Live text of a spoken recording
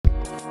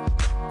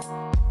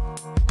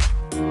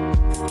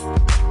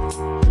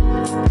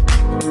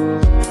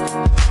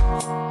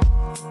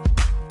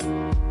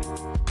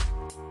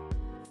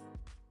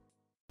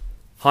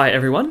Hi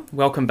everyone,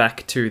 welcome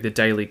back to the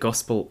Daily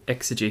Gospel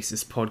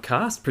Exegesis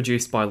podcast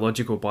produced by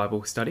Logical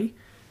Bible Study.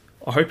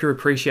 I hope you're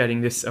appreciating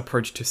this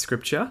approach to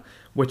Scripture.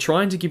 We're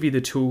trying to give you the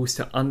tools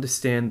to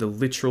understand the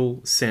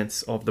literal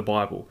sense of the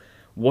Bible.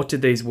 What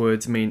did these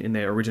words mean in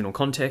their original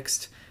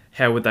context?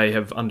 How would they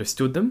have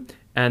understood them?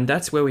 And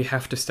that's where we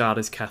have to start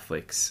as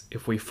Catholics.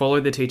 If we follow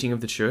the teaching of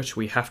the Church,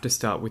 we have to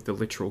start with the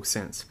literal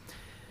sense.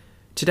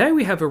 Today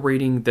we have a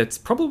reading that's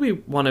probably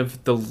one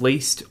of the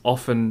least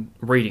often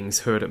readings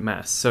heard at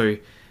Mass. So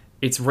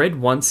it's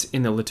read once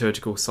in the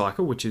liturgical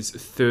cycle, which is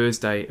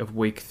Thursday of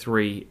week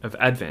 3 of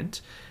Advent.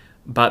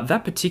 But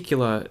that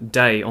particular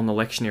day on the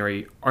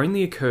lectionary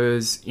only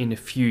occurs in a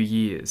few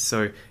years.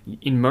 So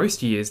in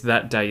most years,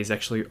 that day is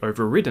actually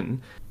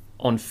overridden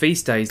on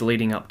feast days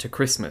leading up to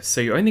Christmas.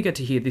 So you only get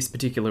to hear this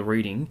particular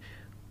reading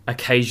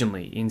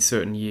occasionally in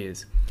certain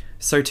years.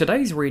 So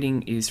today's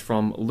reading is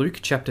from Luke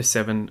chapter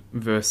 7,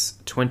 verse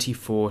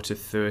 24 to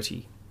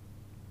 30.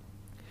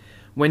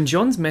 When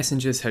John's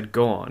messengers had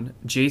gone,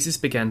 Jesus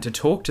began to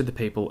talk to the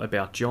people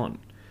about John.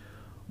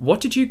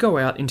 "What did you go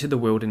out into the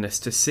wilderness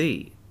to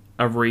see?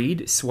 A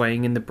reed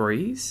swaying in the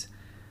breeze?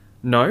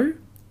 No?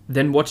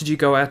 Then what did you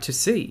go out to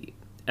see?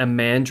 A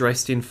man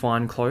dressed in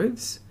fine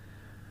clothes?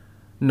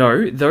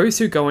 No, those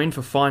who go in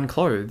for fine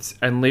clothes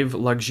and live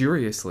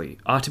luxuriously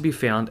are to be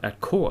found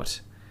at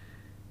court.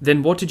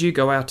 Then what did you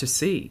go out to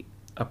see?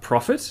 A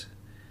prophet?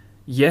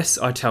 Yes,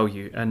 I tell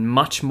you, and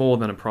much more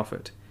than a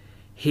prophet.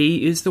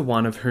 He is the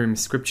one of whom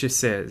Scripture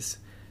says,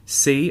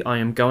 'See, I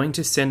am going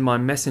to send my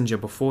messenger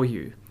before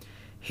you.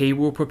 He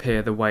will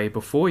prepare the way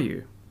before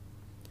you.'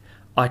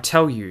 I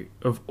tell you,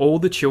 of all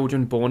the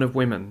children born of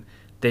women,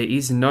 there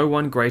is no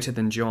one greater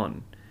than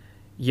John.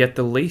 Yet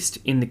the least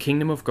in the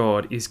kingdom of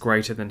God is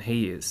greater than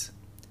he is."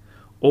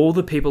 All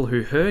the people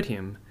who heard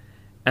him,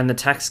 and the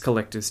tax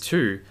collectors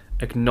too,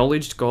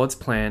 acknowledged God's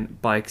plan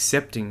by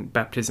accepting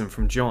baptism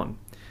from John.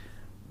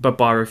 But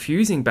by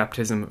refusing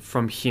baptism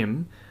from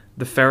him,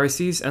 the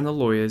Pharisees and the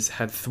lawyers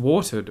had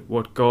thwarted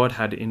what God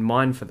had in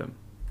mind for them.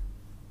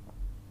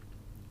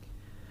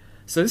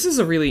 So this is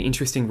a really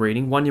interesting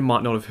reading, one you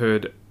might not have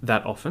heard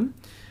that often.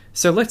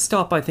 So let's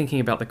start by thinking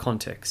about the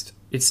context.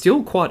 It's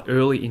still quite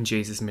early in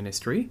Jesus'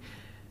 ministry.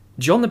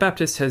 John the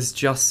Baptist has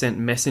just sent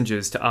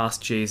messengers to ask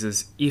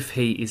Jesus if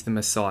he is the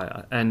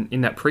Messiah. And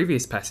in that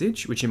previous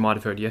passage, which you might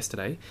have heard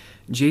yesterday,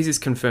 Jesus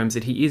confirms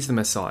that he is the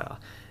Messiah.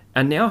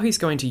 And now he's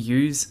going to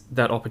use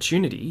that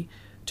opportunity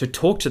to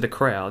talk to the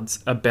crowds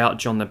about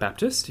John the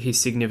Baptist, his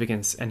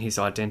significance and his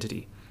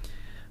identity.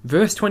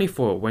 Verse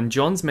 24, when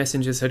John's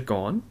messengers had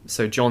gone,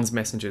 so John's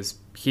messengers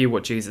hear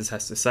what Jesus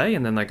has to say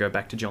and then they go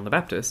back to John the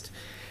Baptist,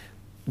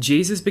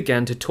 Jesus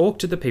began to talk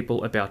to the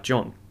people about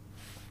John.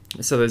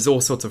 So there's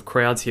all sorts of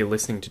crowds here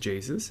listening to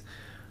Jesus.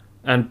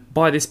 And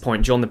by this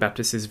point, John the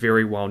Baptist is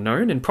very well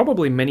known, and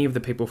probably many of the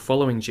people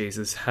following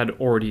Jesus had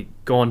already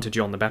gone to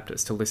John the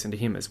Baptist to listen to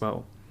him as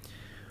well.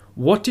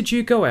 "What did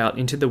you go out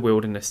into the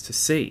wilderness to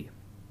see?"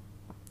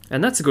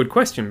 And that's a good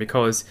question,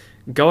 because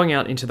going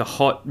out into the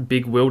hot,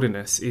 big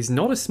wilderness is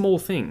not a small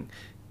thing.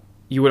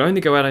 You would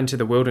only go out into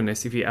the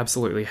wilderness if you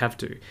absolutely have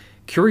to.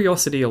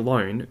 Curiosity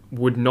alone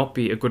would not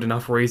be a good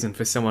enough reason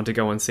for someone to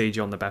go and see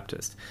John the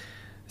Baptist.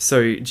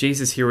 So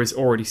Jesus here is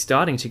already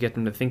starting to get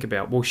them to think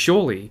about, well,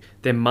 surely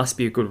there must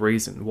be a good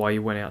reason why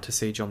you went out to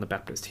see John the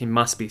Baptist. He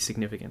must be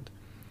significant.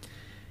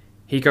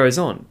 He goes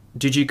on,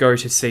 "Did you go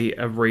to see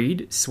a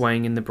reed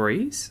swaying in the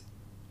breeze?"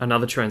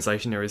 Another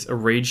translation there is a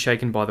reed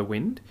shaken by the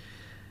wind.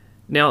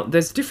 Now,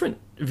 there's different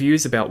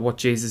views about what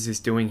Jesus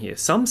is doing here.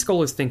 Some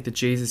scholars think that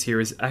Jesus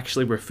here is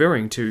actually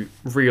referring to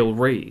real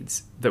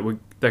reeds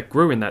that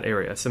grew in that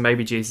area. So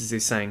maybe Jesus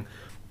is saying,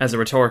 as a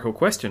rhetorical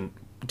question,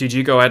 did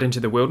you go out into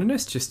the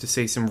wilderness just to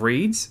see some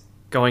reeds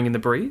going in the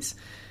breeze?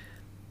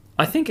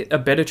 I think a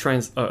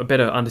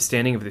better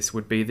understanding of this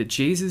would be that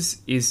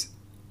Jesus is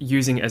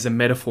using as a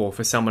metaphor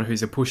for someone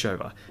who's a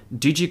pushover.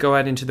 Did you go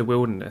out into the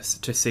wilderness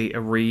to see a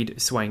reed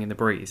swaying in the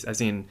breeze? As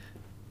in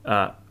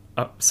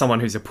someone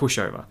who's a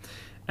pushover.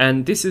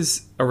 And this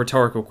is a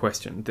rhetorical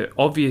question. The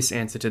obvious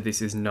answer to this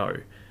is no.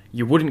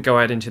 You wouldn't go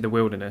out into the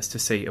wilderness to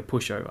see a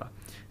pushover.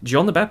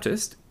 John the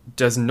Baptist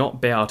does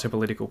not bow to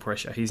political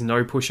pressure. He's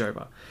no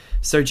pushover.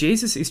 So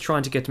Jesus is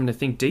trying to get them to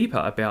think deeper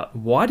about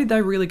why did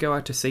they really go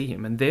out to see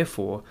him, and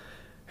therefore,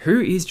 who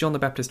is John the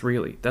Baptist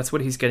really? That's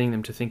what he's getting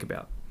them to think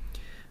about.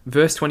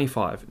 Verse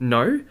 25,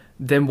 "No?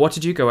 Then what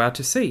did you go out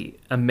to see?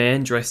 A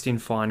man dressed in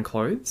fine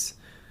clothes?"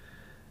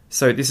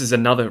 So this is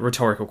another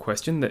rhetorical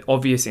question. The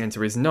obvious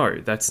answer is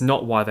no. That's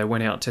not why they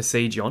went out to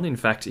see John. In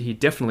fact, he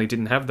definitely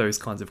didn't have those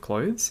kinds of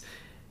clothes.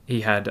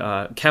 He had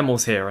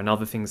camel's hair and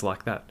other things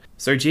like that.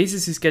 So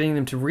Jesus is getting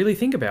them to really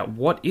think about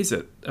what is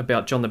it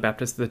about John the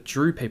Baptist that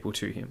drew people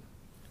to him.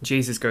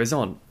 Jesus goes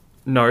on,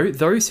 "No,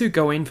 those who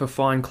go in for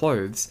fine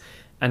clothes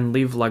and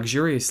live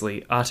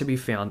luxuriously are to be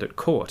found at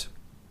court."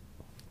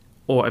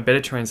 Or a better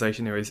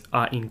translation there is,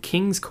 are in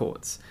king's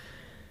courts.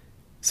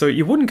 So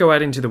you wouldn't go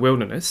out into the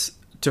wilderness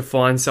to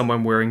find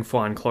someone wearing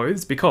fine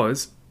clothes,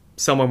 because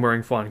someone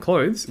wearing fine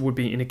clothes would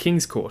be in a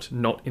king's court,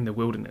 not in the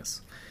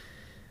wilderness.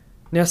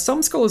 Now,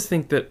 some scholars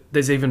think that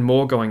there's even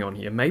more going on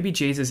here. Maybe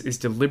Jesus is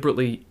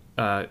deliberately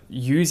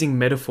using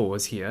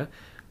metaphors here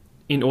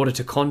in order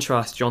to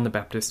contrast John the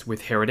Baptist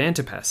with Herod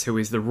Antipas, who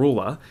is the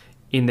ruler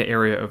in the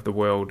area of the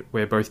world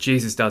where both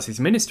Jesus does his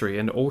ministry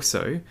and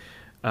also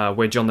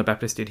where John the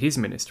Baptist did his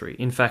ministry.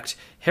 In fact,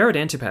 Herod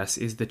Antipas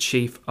is the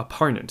chief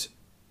opponent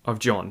of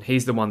John.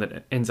 He's the one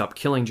that ends up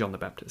killing John the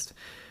Baptist.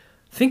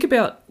 Think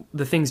about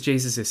the things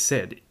Jesus has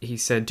said. He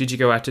said, "Did you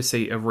go out to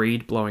see a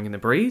reed blowing in the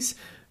breeze?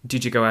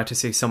 Did you go out to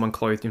see someone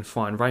clothed in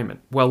fine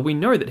raiment?" Well, we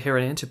know that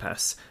Herod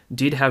Antipas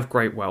did have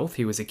great wealth.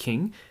 He was a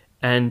king,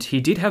 and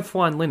he did have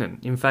fine linen.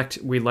 In fact,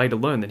 we later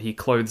learn that he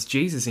clothes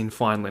Jesus in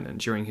fine linen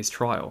during his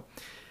trial.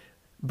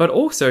 But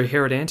also,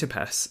 Herod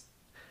Antipas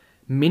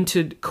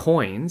minted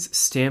coins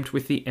stamped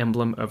with the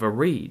emblem of a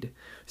reed.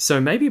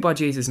 So maybe by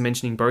Jesus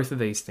mentioning both of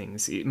these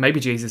things, maybe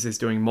Jesus is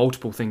doing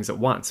multiple things at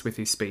once with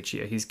his speech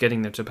here. He's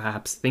getting them to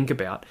perhaps think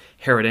about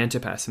Herod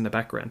Antipas in the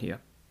background here.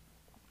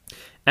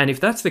 And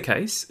if that's the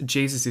case,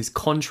 Jesus is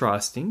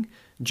contrasting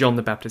John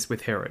the Baptist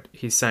with Herod.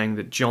 He's saying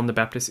that John the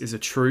Baptist is a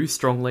true,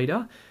 strong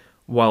leader,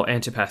 while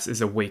Antipas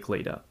is a weak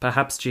leader.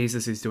 Perhaps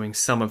Jesus is doing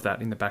some of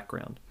that in the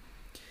background.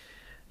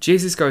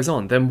 Jesus goes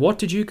on, "Then what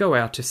did you go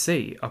out to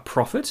see? A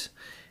prophet?"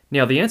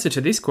 Now, the answer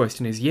to this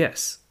question is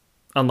yes.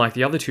 Unlike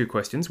the other two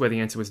questions where the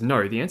answer was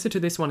no, the answer to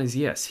this one is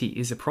yes, he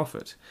is a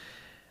prophet.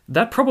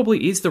 That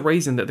probably is the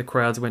reason that the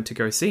crowds went to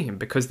go see him,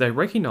 because they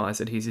recognize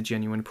that he's a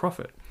genuine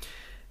prophet.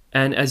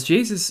 And as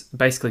Jesus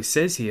basically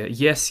says here,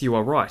 yes, you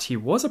are right, he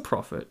was a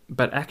prophet,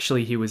 but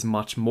actually he was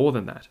much more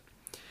than that.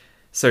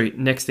 So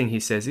next thing he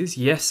says is,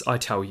 "Yes, I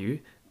tell you,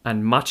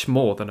 and much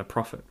more than a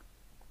prophet."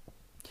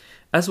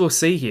 As we'll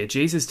see here,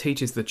 Jesus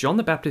teaches that John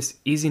the Baptist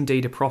is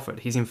indeed a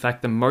prophet. He's in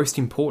fact the most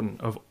important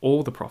of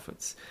all the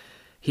prophets.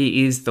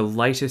 He is the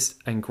latest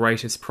and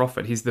greatest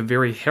prophet. He's the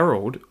very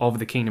herald of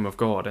the kingdom of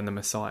God and the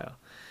Messiah.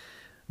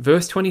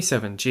 Verse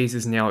 27,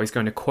 Jesus now is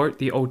going to quote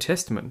the Old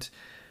Testament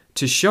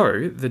to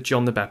show that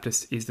John the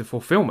Baptist is the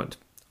fulfillment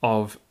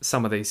of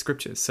some of these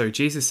scriptures. So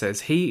Jesus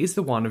says, he is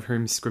the one of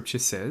whom scripture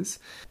says.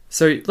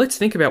 So let's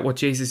think about what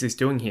Jesus is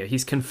doing here.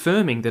 He's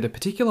confirming that a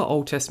particular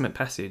Old Testament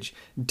passage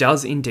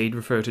does indeed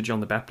refer to John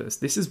the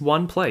Baptist. This is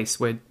one place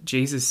where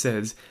Jesus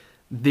says,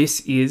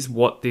 this is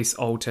what this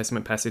Old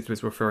Testament passage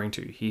was referring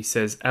to. He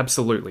says,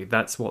 absolutely,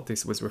 that's what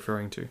this was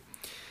referring to.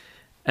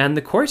 And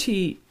the quote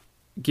he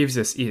gives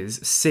us is,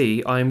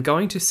 "See, I am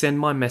going to send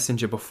my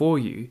messenger before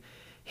you.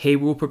 He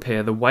will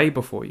prepare the way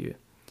before you."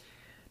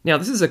 Now,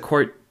 this is a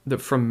quote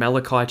from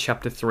Malachi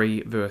chapter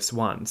 3, verse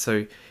 1.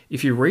 So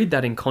if you read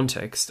that in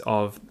context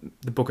of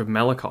the book of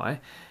Malachi,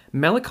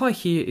 Malachi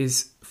here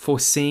is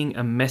foreseeing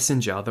a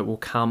messenger that will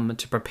come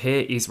to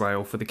prepare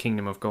Israel for the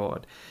kingdom of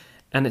God.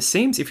 And it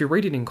seems, if you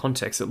read it in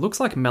context, it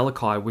looks like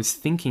Malachi was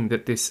thinking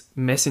that this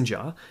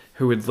messenger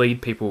who would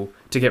lead people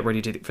to get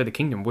ready for the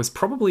kingdom was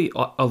probably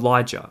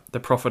Elijah, the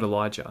prophet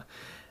Elijah.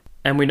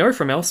 And we know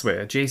from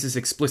elsewhere, Jesus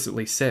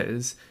explicitly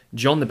says,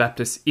 John the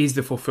Baptist is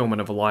the fulfillment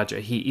of Elijah.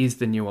 He is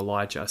the new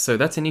Elijah. So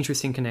that's an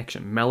interesting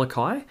connection.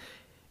 Malachi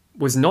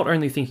was not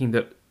only thinking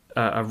that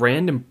a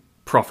random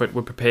prophet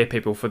would prepare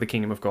people for the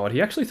kingdom of God,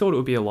 he actually thought it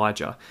would be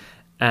Elijah.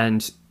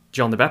 And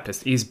John the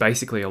Baptist is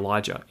basically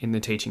Elijah in the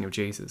teaching of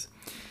Jesus.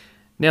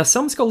 Now,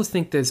 some scholars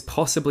think there's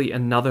possibly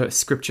another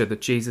scripture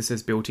that Jesus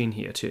has built in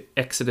here to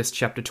Exodus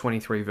chapter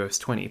 23, verse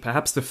 20.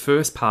 Perhaps the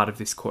first part of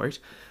this quote,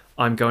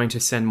 "I'm going to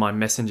send my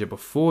messenger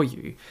before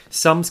you."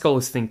 Some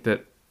scholars think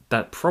that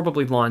that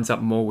probably lines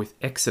up more with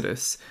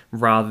Exodus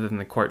rather than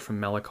the quote from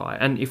Malachi.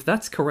 And if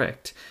that's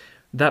correct,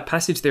 that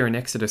passage there in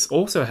Exodus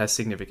also has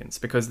significance,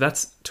 because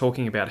that's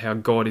talking about how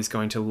God is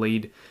going to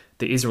lead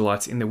the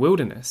Israelites in the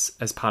wilderness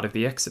as part of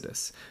the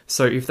Exodus.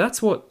 So if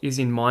that's what is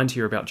in mind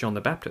here about John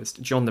the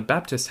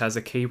Baptist has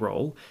a key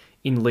role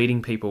in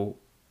leading people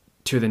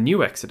to the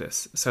new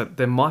Exodus. So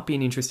there might be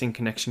an interesting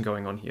connection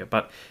going on here,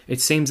 but it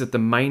seems that the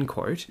main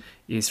quote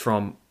is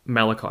from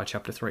Malachi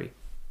chapter 3.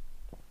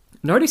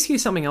 Notice here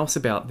something else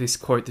about this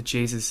quote that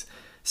Jesus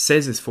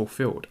says is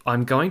fulfilled.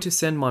 "I'm going to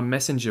send my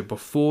messenger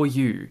before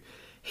you.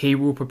 He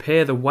will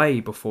prepare the way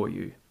before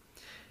you."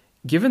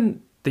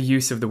 Given the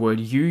use of the word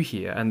 "you"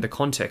 here and the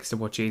context of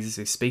what Jesus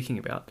is speaking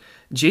about,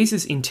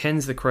 Jesus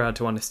intends the crowd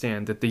to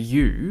understand that the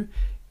 "you"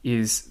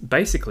 is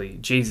basically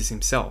Jesus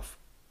himself.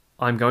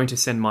 I'm going to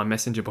send my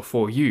messenger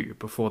before you,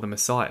 before the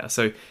Messiah.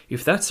 So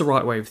if that's the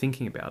right way of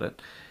thinking about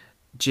it,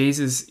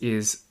 Jesus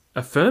is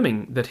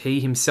affirming that he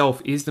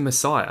himself is the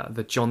Messiah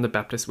that John the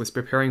Baptist was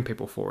preparing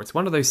people for. It's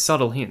one of those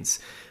subtle hints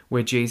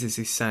where Jesus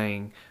is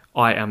saying,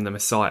 I am the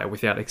Messiah,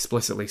 without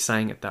explicitly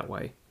saying it that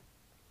way.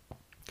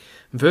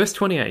 Verse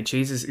 28,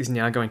 Jesus is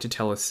now going to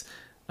tell us,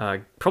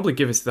 probably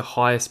give us the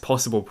highest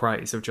possible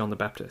praise of John the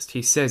Baptist.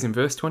 He says in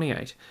verse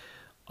 28,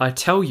 "I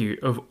tell you,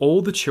 of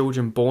all the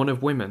children born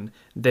of women,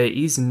 there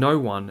is no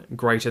one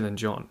greater than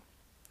John."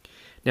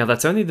 Now,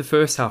 that's only the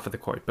first half of the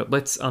quote, but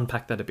let's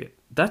unpack that a bit.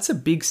 That's a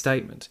big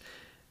statement.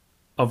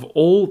 Of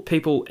all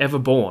people ever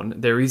born,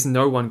 there is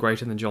no one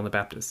greater than John the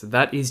Baptist.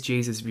 That is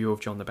Jesus' view of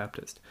John the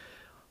Baptist.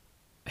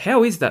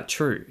 How is that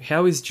true?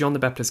 How is John the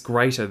Baptist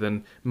greater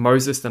than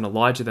Moses, than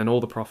Elijah, than all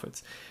the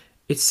prophets?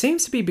 It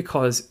seems to be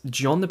because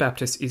John the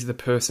Baptist is the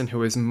person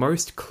who has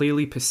most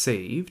clearly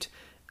perceived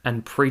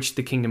and preached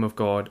the kingdom of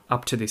God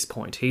up to this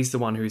point. He's the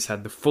one who's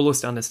had the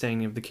fullest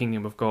understanding of the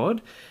kingdom of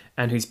God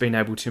and who's been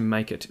able to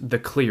make it the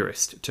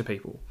clearest to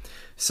people.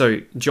 So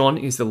John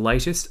is the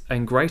latest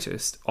and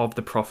greatest of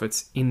the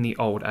prophets in the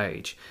old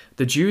age.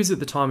 The Jews at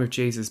the time of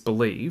Jesus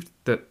believed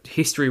that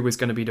history was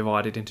going to be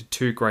divided into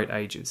two great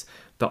ages,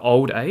 the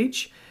old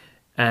age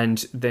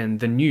and then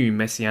the new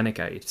messianic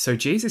age. So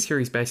Jesus here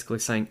is basically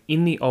saying,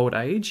 in the old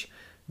age,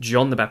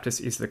 John the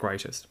Baptist is the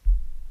greatest.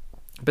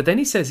 But then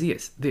he says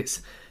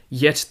this,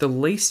 yet the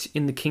least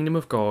in the kingdom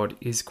of God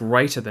is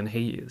greater than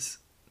he is.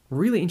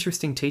 Really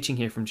interesting teaching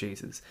here from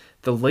Jesus.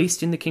 The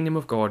least in the kingdom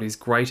of God is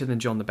greater than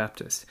John the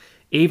Baptist,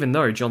 even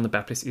though John the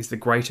Baptist is the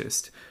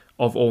greatest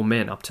of all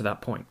men up to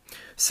that point.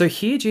 So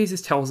here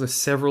Jesus tells us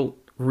several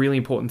really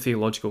important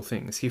theological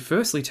things. He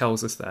firstly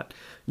tells us that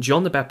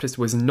John the Baptist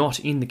was not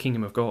in the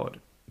kingdom of God,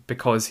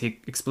 because he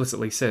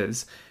explicitly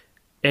says,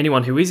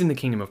 anyone who is in the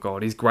kingdom of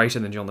God is greater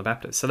than John the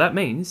Baptist. So that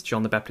means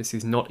John the Baptist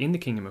is not in the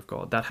kingdom of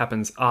God. That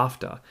happens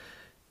after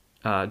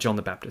John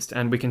the Baptist.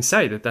 And we can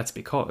say that that's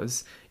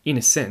because, in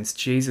a sense,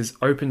 Jesus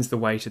opens the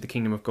way to the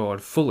kingdom of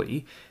God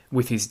fully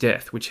with his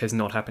death, which has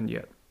not happened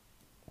yet.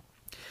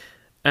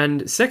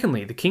 And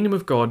secondly, the kingdom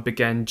of God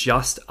began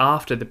just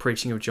after the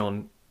preaching of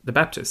John the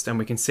Baptist, and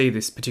we can see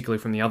this particularly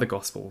from the other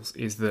Gospels,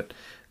 is that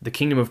the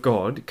kingdom of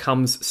God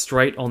comes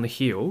straight on the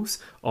heels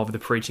of the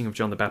preaching of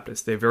John the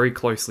Baptist. They're very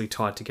closely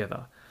tied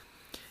together.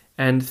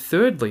 And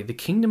thirdly, the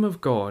kingdom of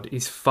God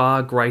is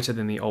far greater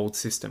than the old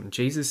system.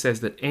 Jesus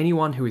says that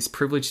anyone who is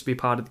privileged to be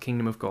part of the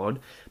kingdom of God,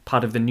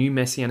 part of the new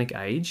messianic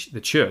age,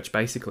 the church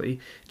basically,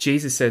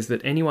 Jesus says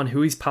that anyone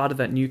who is part of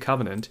that new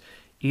covenant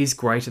is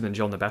greater than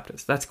John the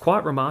Baptist. That's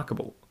quite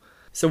remarkable.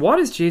 So why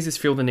does Jesus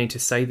feel the need to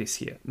say this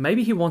here?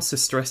 Maybe he wants to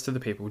stress to the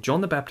people,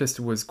 John the Baptist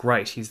was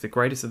great, he's the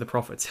greatest of the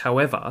prophets.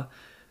 However,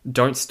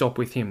 don't stop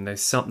with him.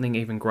 There's something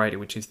even greater,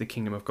 which is the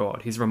kingdom of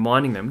God. He's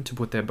reminding them to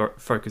put their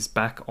focus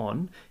back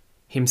on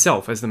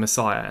himself as the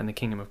Messiah and the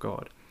kingdom of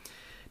God.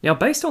 Now,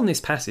 based on this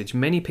passage,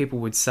 many people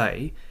would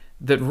say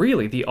that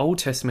really the Old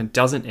Testament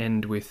doesn't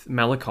end with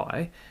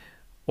Malachi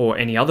or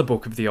any other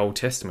book of the Old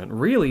Testament.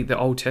 Really, the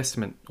Old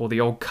Testament or the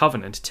Old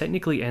Covenant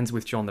technically ends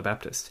with John the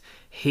Baptist.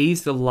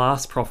 He's the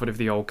last prophet of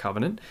the Old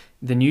Covenant.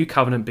 The New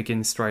Covenant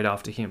begins straight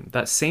after him.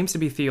 That seems to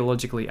be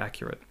theologically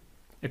accurate,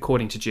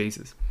 according to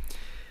Jesus.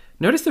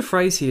 Notice the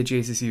phrase here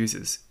Jesus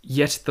uses,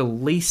 yet the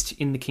least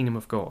in the kingdom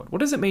of God. What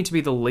does it mean to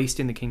be the least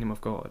in the kingdom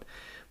of God?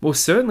 Well,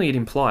 certainly it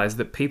implies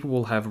that people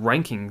will have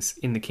rankings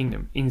in the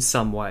kingdom in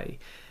some way.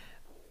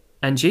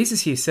 And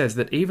Jesus here says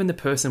that even the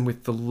person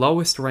with the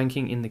lowest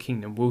ranking in the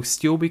kingdom will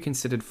still be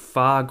considered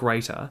far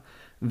greater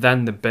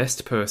than the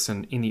best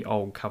person in the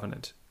Old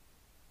Covenant.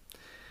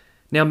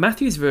 Now,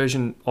 Matthew's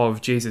version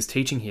of Jesus'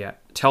 teaching here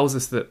tells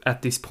us that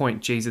at this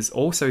point, Jesus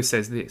also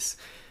says this,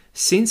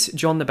 since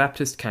John the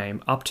Baptist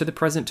came up to the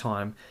present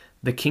time,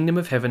 the kingdom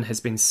of heaven has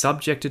been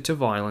subjected to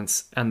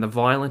violence, and the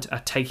violent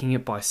are taking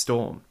it by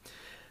storm.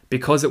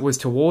 Because it was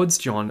towards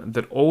John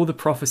that all the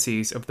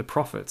prophecies of the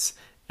prophets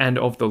and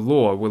of the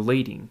law were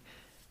leading,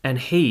 and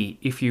he,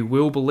 if you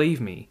will believe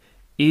me,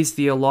 is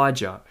the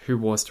Elijah who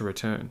was to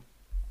return.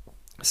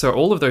 So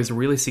all of those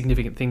really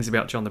significant things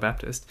about John the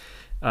Baptist,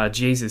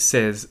 Jesus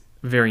says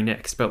very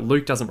next, but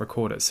Luke doesn't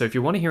record it. So if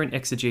you want to hear an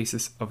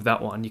exegesis of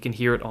that one, you can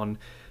hear it on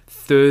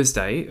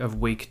Thursday of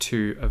week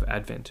 2 of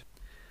Advent.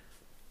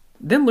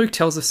 Then Luke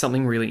tells us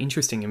something really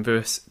interesting in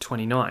verse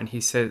 29.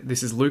 He said,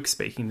 this is Luke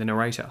speaking, the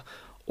narrator.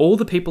 All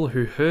the people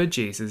who heard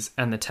Jesus,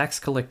 and the tax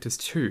collectors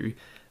too,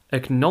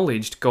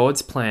 acknowledged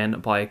God's plan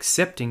by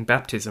accepting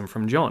baptism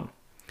from John.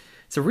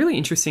 It's a really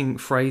interesting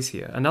phrase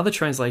here. Another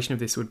translation of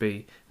this would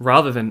be,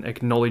 rather than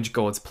acknowledge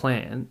God's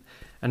plan,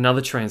 another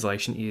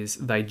translation is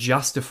they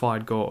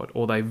justified God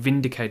or they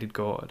vindicated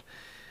God.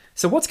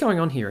 So what's going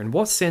on here? In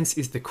what sense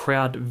is the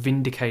crowd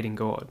vindicating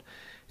God?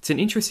 It's an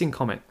interesting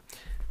comment.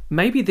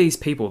 Maybe these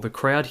people, the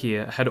crowd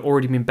here, had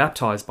already been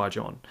baptized by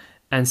John.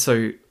 And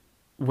so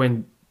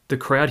when the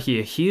crowd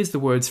here hears the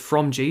words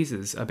from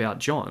Jesus about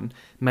John,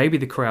 maybe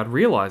the crowd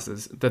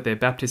realizes that their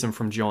baptism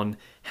from John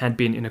had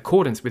been in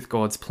accordance with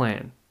God's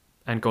plan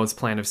and God's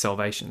plan of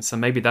salvation. So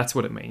maybe that's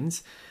what it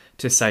means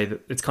to say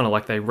that it's kind of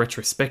like they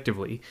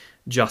retrospectively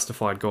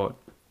justified God.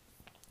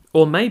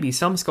 Or maybe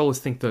some scholars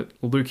think that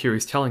Luke here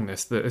is telling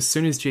us that as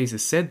soon as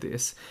Jesus said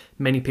this,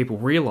 many people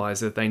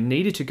realized that they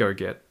needed to go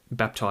get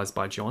baptized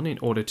by John in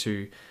order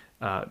to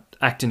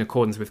act in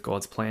accordance with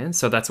God's plan.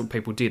 So that's what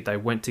people did. They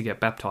went to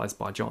get baptized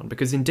by John,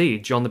 because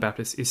indeed John the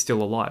Baptist is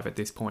still alive at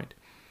this point.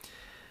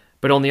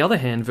 But on the other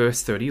hand,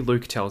 verse 30,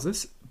 Luke tells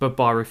us, but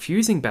by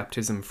refusing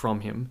baptism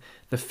from him,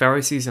 the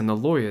Pharisees and the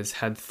lawyers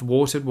had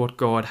thwarted what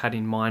God had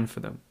in mind for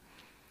them.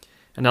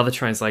 Another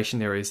translation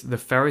there is, the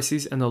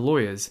Pharisees and the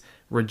lawyers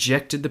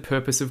rejected the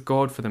purpose of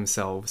God for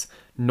themselves,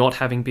 not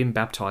having been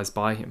baptized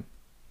by him.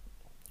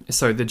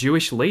 So the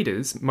Jewish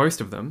leaders,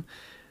 most of them,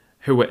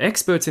 who were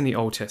experts in the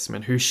Old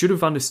Testament, who should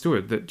have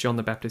understood that John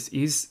the Baptist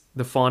is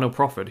the final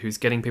prophet who's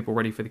getting people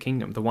ready for the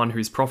kingdom, the one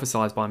who's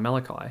prophesied by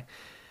Malachi,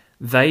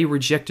 they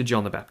rejected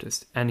John the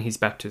Baptist and his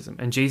baptism.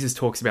 And Jesus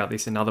talks about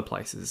this in other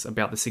places,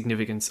 about the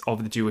significance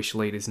of the Jewish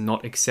leaders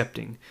not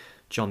accepting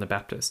John the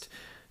Baptist.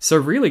 So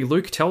really,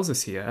 Luke tells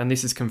us here, and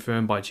this is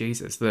confirmed by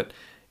Jesus, that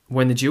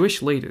when the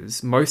Jewish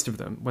leaders, most of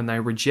them, when they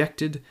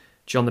rejected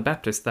John the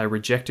Baptist, they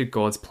rejected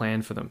God's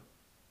plan for them.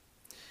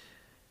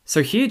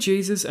 So here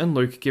Jesus and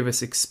Luke give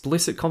us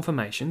explicit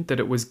confirmation that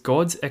it was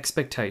God's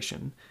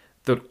expectation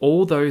that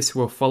all those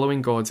who are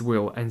following God's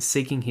will and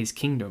seeking his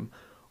kingdom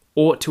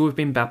ought to have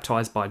been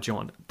baptized by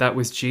John. That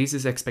was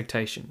Jesus'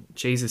 expectation.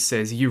 Jesus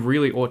says, you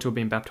really ought to have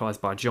been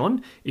baptized by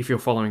John if you're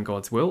following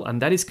God's will,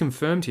 and that is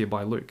confirmed here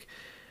by Luke.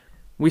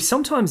 We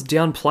sometimes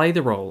downplay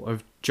the role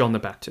of John the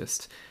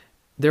Baptist.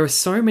 There are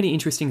so many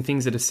interesting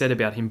things that are said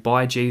about him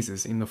by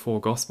Jesus in the four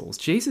Gospels.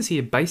 Jesus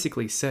here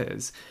basically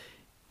says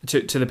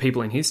to the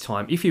people in his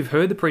time, if you've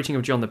heard the preaching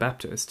of John the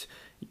Baptist,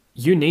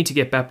 you need to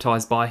get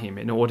baptized by him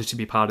in order to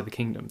be part of the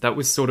kingdom. That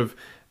was sort of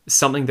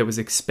something that was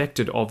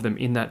expected of them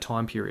in that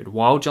time period.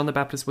 While John the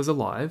Baptist was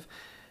alive,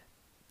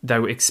 they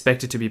were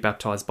expected to be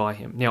baptized by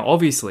him. Now,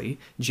 obviously,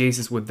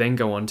 Jesus would then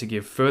go on to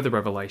give further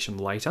revelation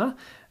later,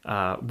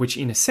 which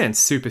in a sense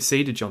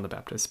superseded John the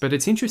Baptist. But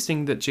it's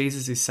interesting that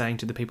Jesus is saying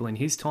to the people in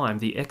his time,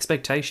 the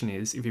expectation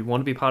is, if you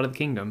want to be part of the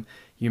kingdom,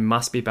 you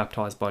must be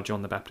baptized by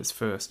John the Baptist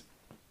first.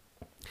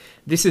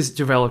 This is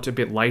developed a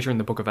bit later in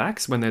the book of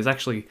Acts, when there's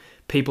actually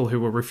people who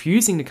were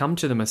refusing to come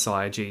to the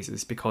Messiah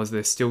Jesus because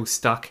they're still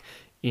stuck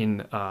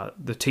in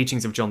the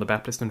teachings of John the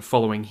Baptist and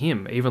following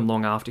him even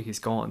long after he's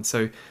gone.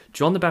 So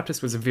John the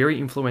Baptist was a very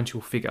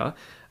influential figure.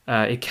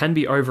 It can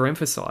be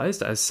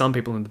overemphasized, as some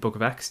people in the book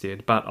of Acts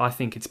did, but I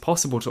think it's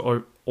possible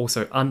to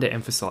also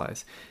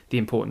underemphasize the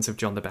importance of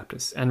John the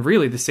Baptist. And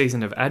really, the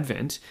season of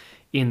Advent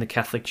in the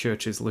Catholic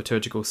Church's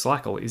liturgical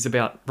cycle is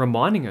about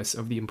reminding us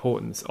of the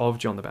importance of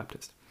John the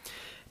Baptist.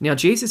 Now,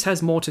 Jesus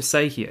has more to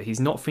say here. He's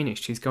not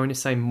finished. He's going to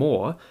say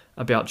more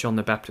about John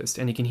the Baptist,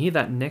 and you can hear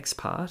that next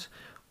part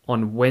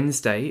on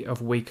Wednesday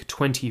of week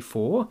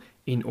 24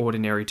 in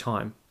Ordinary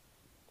Time.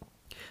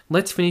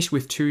 Let's finish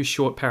with two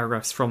short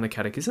paragraphs from the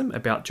Catechism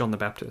about John the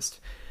Baptist.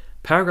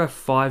 Paragraph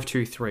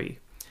 523.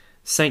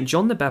 St.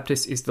 John the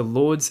Baptist is the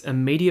Lord's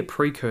immediate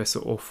precursor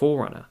or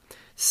forerunner,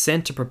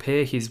 sent to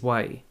prepare his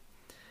way.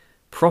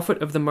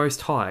 Prophet of the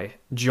Most High,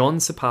 John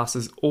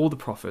surpasses all the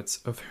prophets,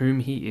 of whom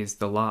he is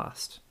the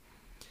last.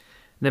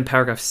 Then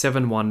paragraph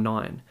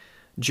 719.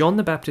 John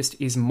the Baptist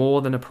is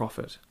more than a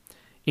prophet.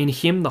 In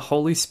him the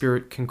Holy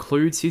Spirit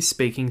concludes his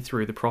speaking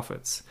through the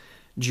prophets.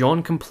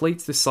 John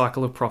completes the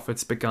cycle of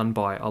prophets begun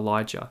by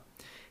Elijah.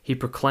 He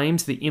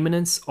proclaims the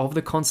imminence of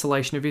the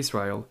consolation of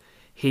Israel.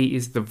 He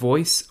is the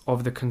voice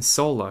of the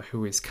Consoler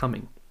who is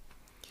coming.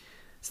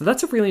 So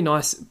that's a really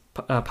nice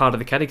part of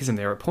the Catechism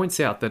there. It points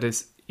out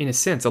that, in a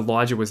sense,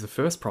 Elijah was the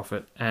first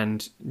prophet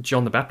and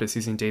John the Baptist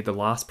is indeed the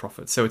last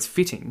prophet. So it's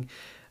fitting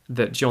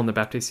that John the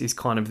Baptist is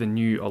kind of the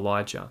new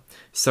Elijah.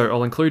 So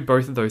I'll include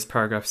both of those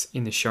paragraphs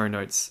in the show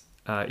notes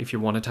if you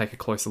want to take a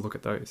closer look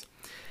at those.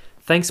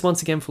 Thanks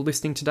once again for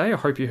listening today. I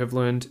hope you have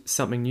learned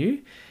something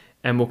new,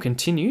 and we'll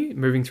continue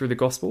moving through the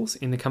Gospels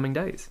in the coming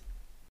days.